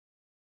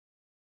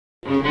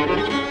We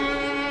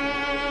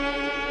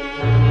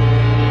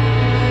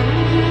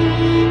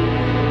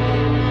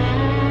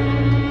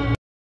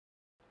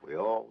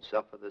all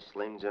suffer the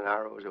slings and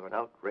arrows of an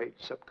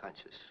outraged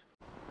subconscious.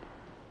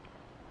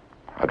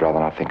 I'd rather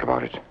not think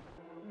about it.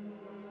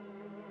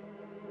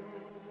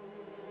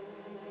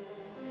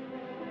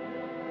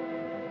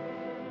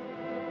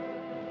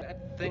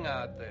 That thing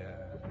out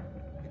there,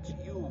 it's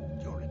you.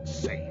 You're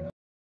insane.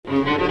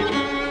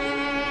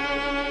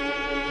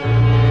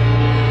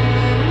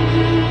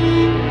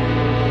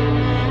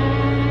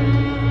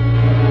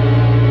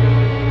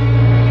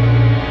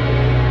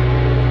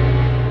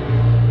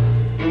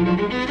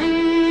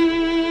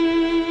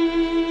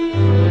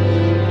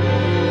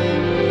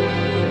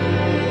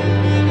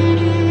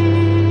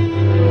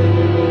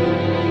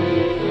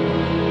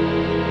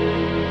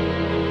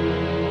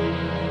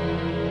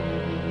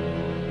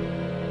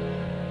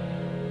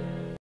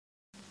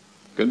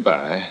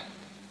 Goodbye.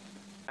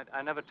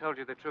 I never told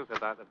you the truth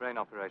about the brain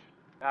operation.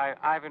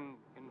 I've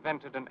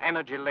invented an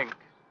energy link,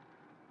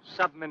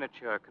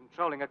 sub-miniature,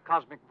 controlling a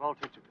cosmic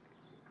voltage.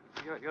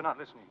 You're not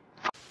listening.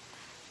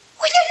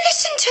 Will you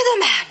listen to the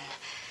man?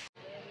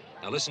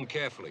 Now listen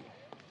carefully.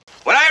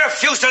 Well, I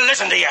refuse to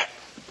listen to you.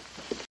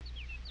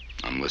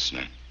 I'm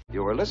listening.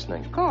 You were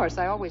listening. Of course,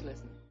 I always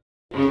listen.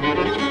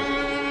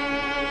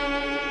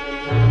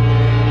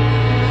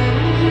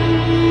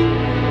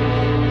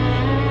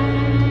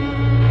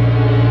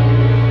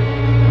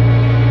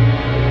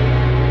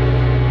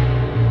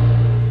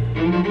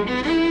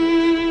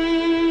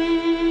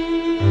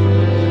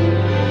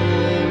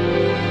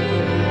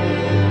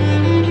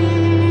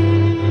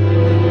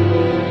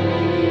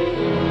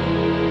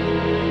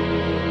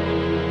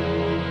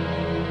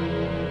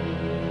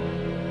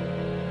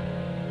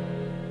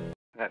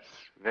 That's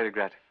very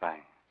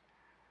gratifying.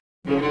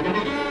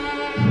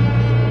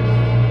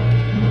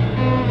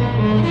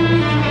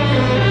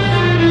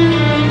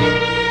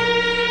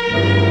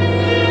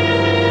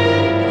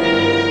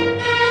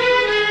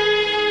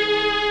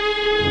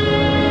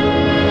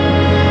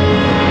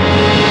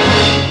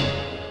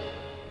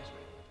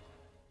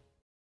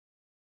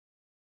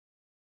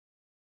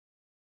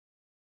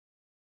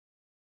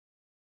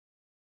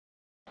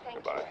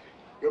 Goodbye.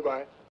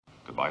 Goodbye.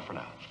 Goodbye for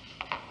now.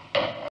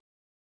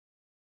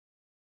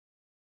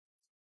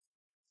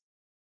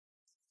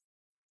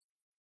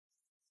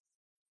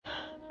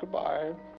 Goodbye.